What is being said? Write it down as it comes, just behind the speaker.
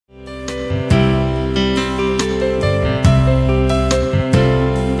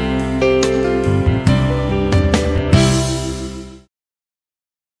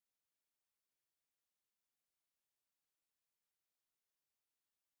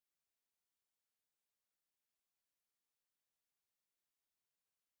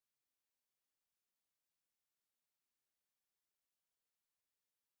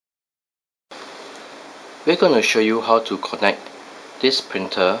We're going to show you how to connect this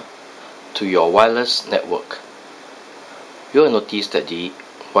printer to your wireless network. You will notice that the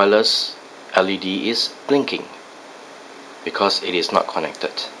wireless LED is blinking because it is not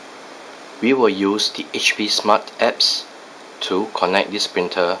connected. We will use the HP Smart apps to connect this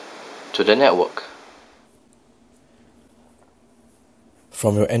printer to the network.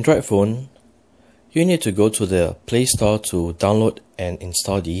 From your Android phone, you need to go to the Playstore to download and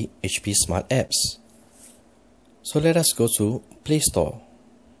install the HP Smart apps. So let us go to Playstore.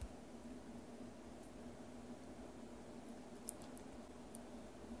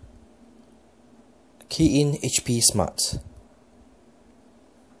 Key in HP Smart.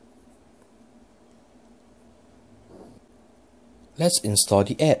 Let's install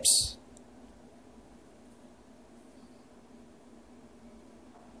the apps.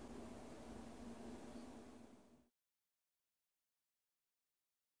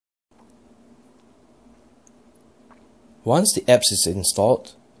 Once the apps is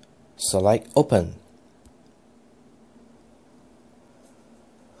installed, select Open.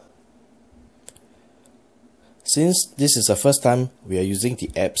 Since this is the first time we are using the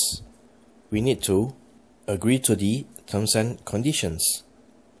apps, we need to agree to the terms and conditions.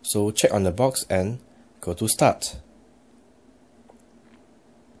 So check on the box and go to Start.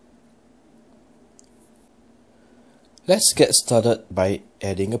 Let's get started by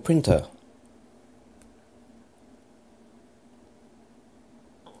adding a printer.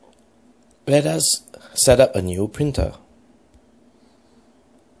 Let us set up a new printer.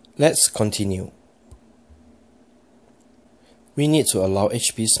 Let's continue. We need to allow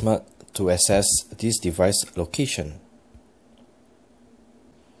HP Smart to access this device location.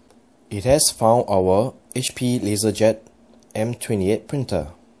 It has found our HP LaserJet M28 printer.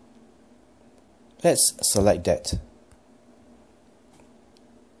 Let's select that.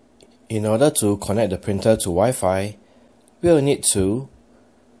 In order to connect the printer to Wi-Fi, we will need to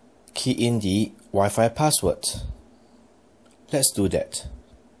key in the Wi-Fi password. Let's do that.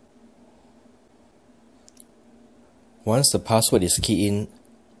 Once the password is keyed in,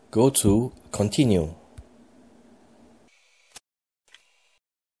 go to Continue.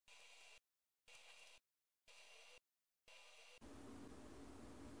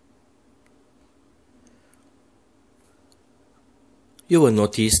 You will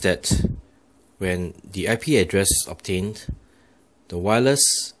notice that when the IP address is obtained, the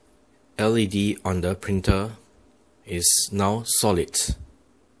wireless LED on the printer is now solid.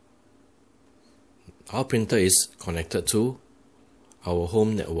 Our printer is connected to our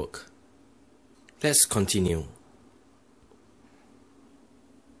home network. Let's continue.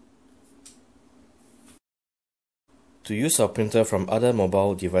 To use our printer from other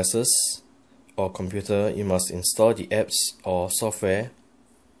mobile devices or computer, you must install the apps or software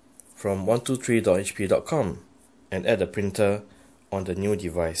from 123.hp.com and add the printer on the new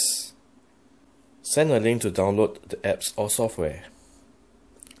device. Send a link to download the apps or software.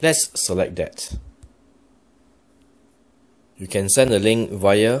 Let's select that. You can send a link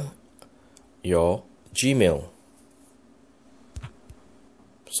via your Gmail.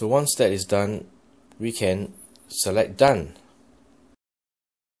 So once that is done, we can select Done.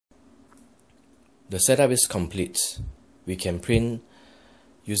 The setup is complete. We can print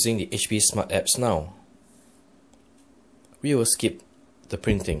using the HP Smart apps now. We will skip the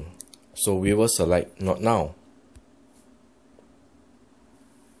printing, so we will select Not Now.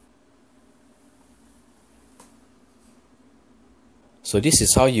 So this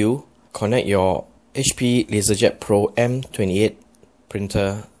is how you connect your HP LaserJet Pro M28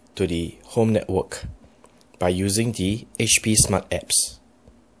 printer to the home network by using the HP Smart apps.